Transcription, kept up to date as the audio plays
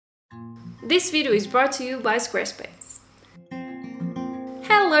This video is brought to you by Squarespace.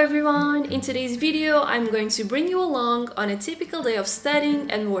 Hello everyone! In today's video, I'm going to bring you along on a typical day of studying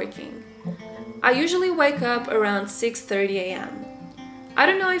and working. I usually wake up around 6:30 a.m. I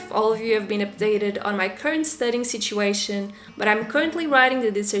don't know if all of you have been updated on my current studying situation, but I'm currently writing the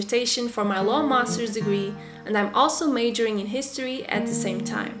dissertation for my law master's degree, and I'm also majoring in history at the same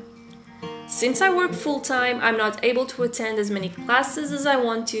time. Since I work full-time, I'm not able to attend as many classes as I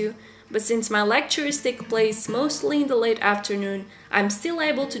want to, but since my lectures take place mostly in the late afternoon, I'm still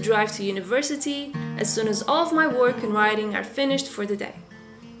able to drive to university as soon as all of my work and writing are finished for the day.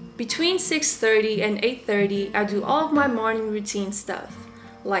 Between 6:30 and 8:30, I do all of my morning routine stuff,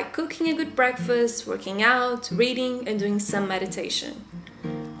 like cooking a good breakfast, working out, reading, and doing some meditation.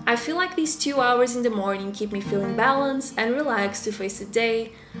 I feel like these 2 hours in the morning keep me feeling balanced and relaxed to face the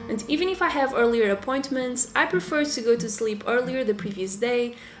day, and even if I have earlier appointments, I prefer to go to sleep earlier the previous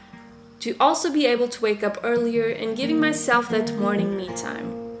day to also be able to wake up earlier and giving myself that morning me time.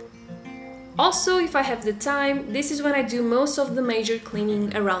 Also, if I have the time, this is when I do most of the major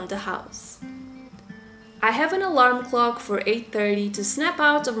cleaning around the house. I have an alarm clock for 8:30 to snap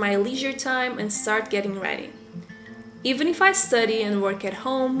out of my leisure time and start getting ready. Even if I study and work at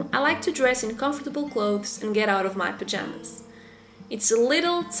home, I like to dress in comfortable clothes and get out of my pajamas. It's a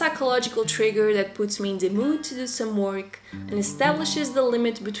little psychological trigger that puts me in the mood to do some work and establishes the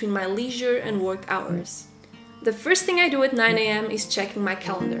limit between my leisure and work hours. The first thing I do at 9 a.m. is checking my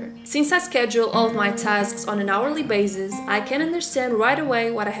calendar. Since I schedule all of my tasks on an hourly basis, I can understand right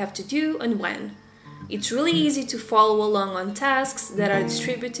away what I have to do and when. It's really easy to follow along on tasks that are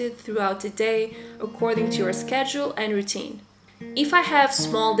distributed throughout the day according to your schedule and routine. If I have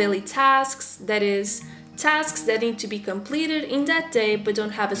small daily tasks, that is, tasks that need to be completed in that day but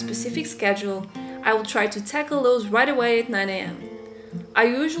don't have a specific schedule, I will try to tackle those right away at 9 a.m. I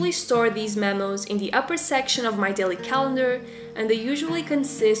usually store these memos in the upper section of my daily calendar, and they usually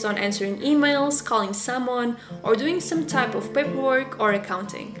consist on answering emails, calling someone, or doing some type of paperwork or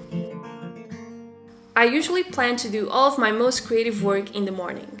accounting. I usually plan to do all of my most creative work in the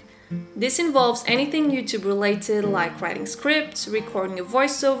morning. This involves anything YouTube related like writing scripts, recording a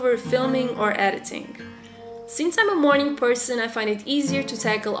voiceover, filming, or editing. Since I'm a morning person, I find it easier to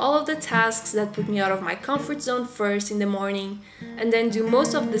tackle all of the tasks that put me out of my comfort zone first in the morning, and then do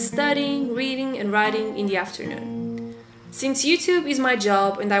most of the studying, reading, and writing in the afternoon. Since YouTube is my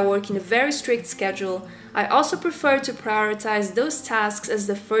job and I work in a very strict schedule, I also prefer to prioritize those tasks as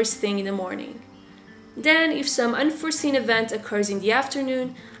the first thing in the morning. Then, if some unforeseen event occurs in the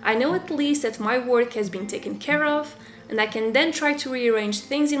afternoon, I know at least that my work has been taken care of, and I can then try to rearrange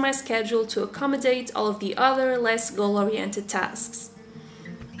things in my schedule to accommodate all of the other, less goal-oriented tasks.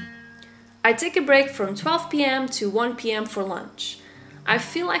 I take a break from 12 p.m. to 1 p.m. for lunch. I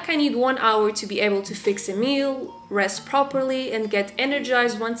feel like I need 1 hour to be able to fix a meal, rest properly, and get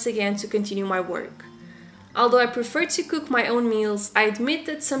energized once again to continue my work. Although I prefer to cook my own meals, I admit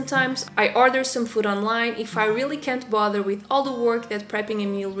that sometimes I order some food online if I really can't bother with all the work that prepping a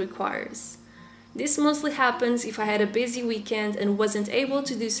meal requires. This mostly happens if I had a busy weekend and wasn't able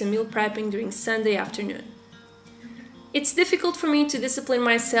to do some meal prepping during Sunday afternoon. It's difficult for me to discipline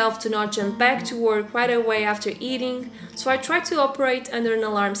myself to not jump back to work right away after eating, so I try to operate under an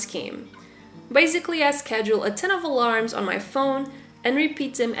alarm scheme. Basically, I schedule a ton of alarms on my phone and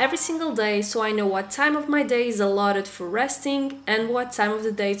repeat them every single day so I know what time of my day is allotted for resting and what time of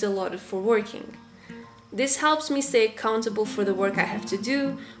the day is allotted for working. This helps me stay accountable for the work I have to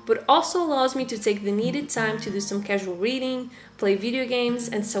do, but also allows me to take the needed time to do some casual reading, play video games,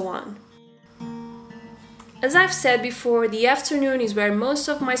 and so on. As I've said before, the afternoon is where most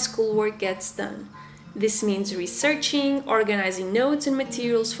of my schoolwork gets done. This means researching, organizing notes and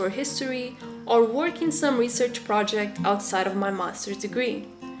materials for history, or working some research project outside of my master's degree.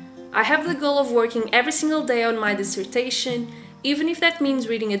 I have the goal of working every single day on my dissertation, even if that means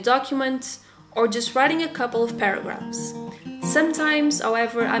reading a document or just writing a couple of paragraphs. Sometimes,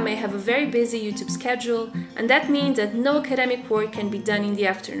 however, I may have a very busy YouTube schedule, and that means that no academic work can be done in the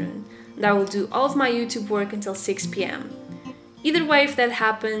afternoon, and I will do all of my YouTube work until 6 p.m. Either way, if that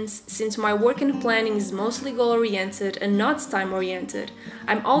happens, since my work and planning is mostly goal-oriented and not time-oriented,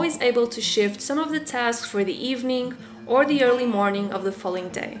 I'm always able to shift some of the tasks for the evening or the early morning of the following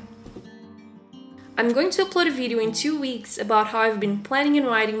day. I'm going to upload a video in 2 weeks about how I've been planning and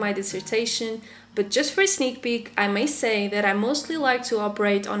writing my dissertation, but just for a sneak peek, I may say that I mostly like to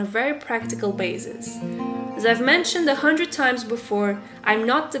operate on a very practical basis. As I've mentioned 100 times before, I'm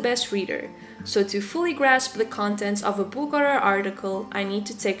not the best reader, so to fully grasp the contents of a book or an article, I need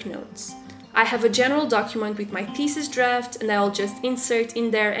to take notes. I have a general document with my thesis draft, and I'll just insert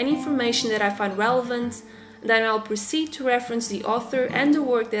in there any information that I find relevant. Then I'll proceed to reference the author and the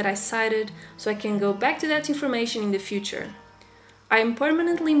work that I cited so I can go back to that information in the future. I am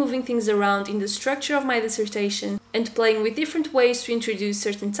permanently moving things around in the structure of my dissertation and playing with different ways to introduce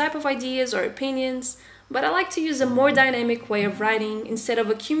certain type of ideas or opinions, but I like to use a more dynamic way of writing instead of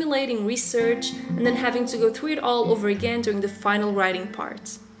accumulating research and then having to go through it all over again during the final writing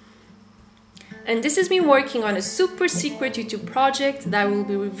part. And this is me working on a super secret YouTube project that I will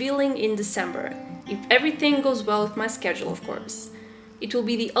be revealing in December, if everything goes well with my schedule, of course. It will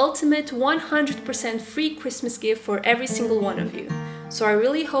be the ultimate 100% free Christmas gift for every single one of you. So I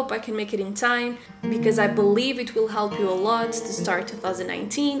really hope I can make it in time, because I believe it will help you a lot to start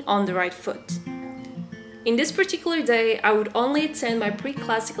 2019 on the right foot. In this particular day, I would only attend my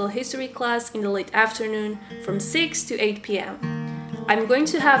pre-classical history class in the late afternoon from 6 to 8 p.m. I'm going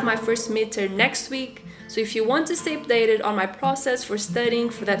to have my first midterm next week, so if you want to stay updated on my process for studying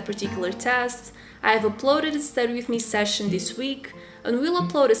for that particular test, I have uploaded a study with me session this week, and we'll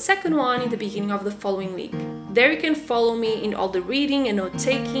upload a second one in the beginning of the following week. There you can follow me in all the reading and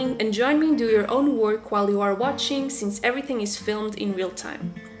note-taking and join me and do your own work while you are watching, since everything is filmed in real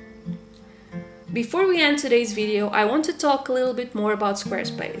time. Before we end today's video, I want to talk a little bit more about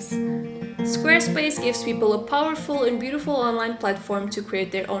Squarespace. Squarespace gives people a powerful and beautiful online platform to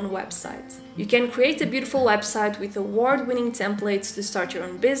create their own website. You can create a beautiful website with award-winning templates to start your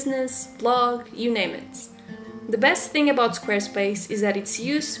own business, blog, you name it. The best thing about Squarespace is that it's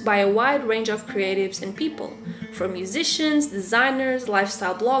used by a wide range of creatives and people, from musicians, designers,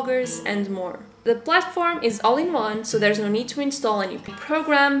 lifestyle bloggers, and more. The platform is all-in-one, so there's no need to install any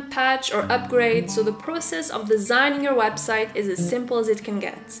program, patch, or upgrade, so the process of designing your website is as simple as it can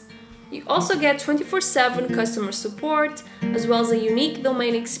get. You also get 24/7 customer support, as well as a unique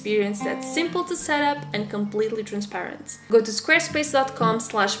domain experience that's simple to set up and completely transparent. Go to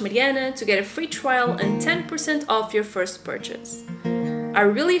squarespace.com/Mariana to get a free trial and 10% off your first purchase. I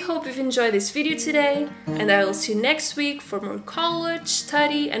really hope you've enjoyed this video today, and I will see you next week for more college,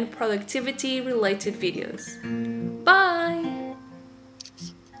 study, and productivity related videos.